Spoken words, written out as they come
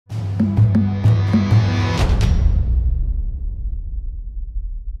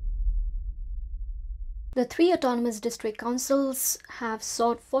The three autonomous district councils have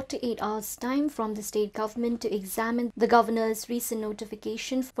sought 48 hours time from the state government to examine the governor's recent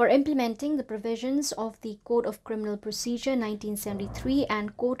notification for implementing the provisions of the Code of Criminal Procedure 1973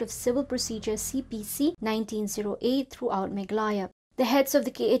 and Code of Civil Procedure CPC 1908 throughout Meghalaya. The heads of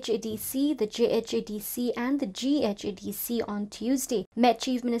the KHADC, the JHADC and the GHADC on Tuesday met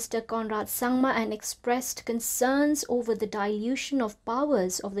Chief Minister Conrad Sangma and expressed concerns over the dilution of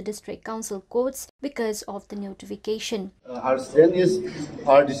powers of the district council courts because of the notification. Our stand is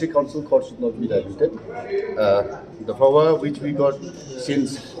our district council court should not be diluted. The power which we got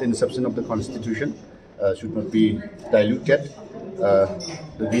since the inception of the constitution should not be diluted.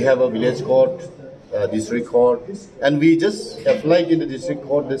 We have a village court, district court, and we just apply in the district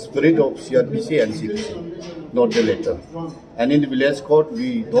court the spirit of CrPC and CPC, not the letter. And in the village court,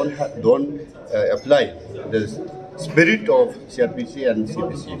 we don't apply the spirit of CrPC and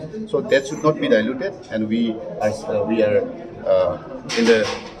CPC. So that should not be diluted, and we are in the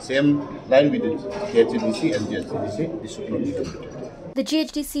same line with the KHADC and GHADC. This should not be diluted. The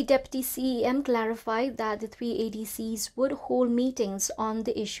GHDC Deputy CEM clarified that the three ADCs would hold meetings on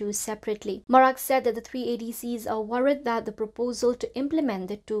the issue separately. Marak said that the three ADCs are worried that the proposal to implement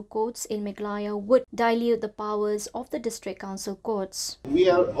the two courts in Meghalaya would dilute the powers of the district council courts. We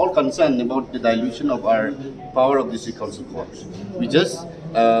are all concerned about the dilution of our power of district council courts. We just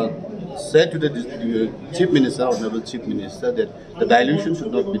said to the Chief Minister, Honorable Chief Minister, that the dilution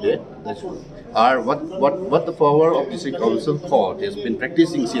should not be there. That's what the power of district council court has been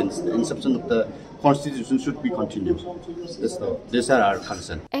practicing since the inception of the constitution should be continued. These are our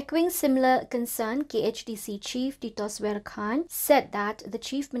concern. Echoing similar concern, KHDC Chief Ditoswer Khan said that the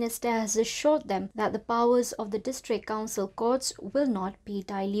Chief Minister has assured them that the powers of the district council courts will not be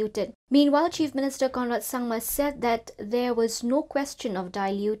diluted. Meanwhile, Chief Minister Conrad Sangma said that there was no question of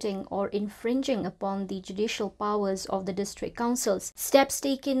diluting or infringing upon the judicial powers of the district councils. Steps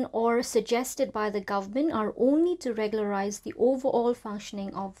taken or suggested by the government are only to regularize the overall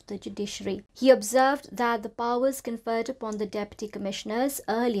functioning of the judiciary. He observed that the powers conferred upon the deputy commissioners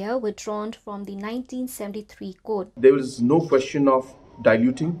earlier were drawn from the 1973 code. There is no question of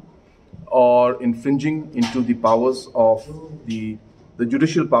diluting or infringing into the powers of the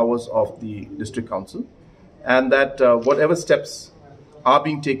judicial powers of the district council, and that whatever steps are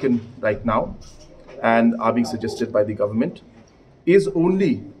being taken right now and are being suggested by the government is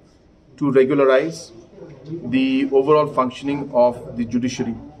only to regularize the overall functioning of the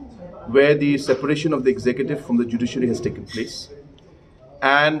judiciary, where the separation of the executive from the judiciary has taken place.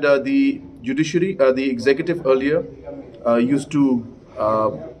 And the executive earlier used to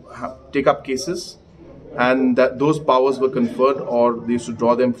take up cases, and that those powers were conferred, or they used to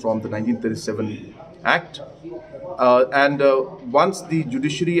draw them from the 1937 Act. Once the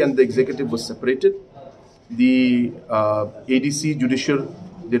judiciary and the executive was separated, the ADC judicial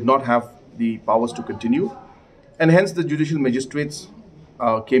did not have the powers to continue, and hence the judicial magistrates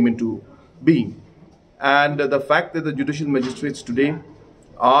came into being. And the fact that the judicial magistrates today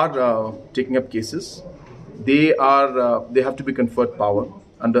are taking up cases, they have to be conferred power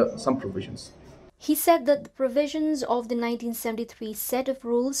under some provisions. He said that the provisions of the 1973 set of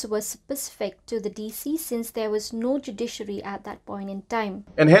rules were specific to the DC since there was no judiciary at that point in time.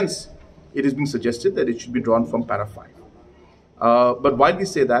 And hence, it is being suggested that it should be drawn from para 5. But while we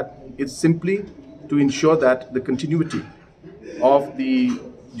say that, it's simply to ensure that the continuity of the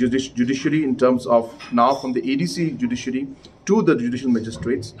judiciary in terms of now from the ADC judiciary to the judicial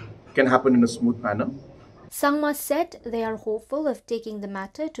magistrates can happen in a smooth manner. Sangma said they are hopeful of taking the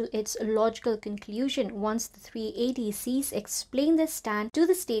matter to its logical conclusion once the three ADCs explain their stand to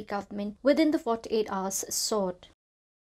the state government within the 48 hours sought.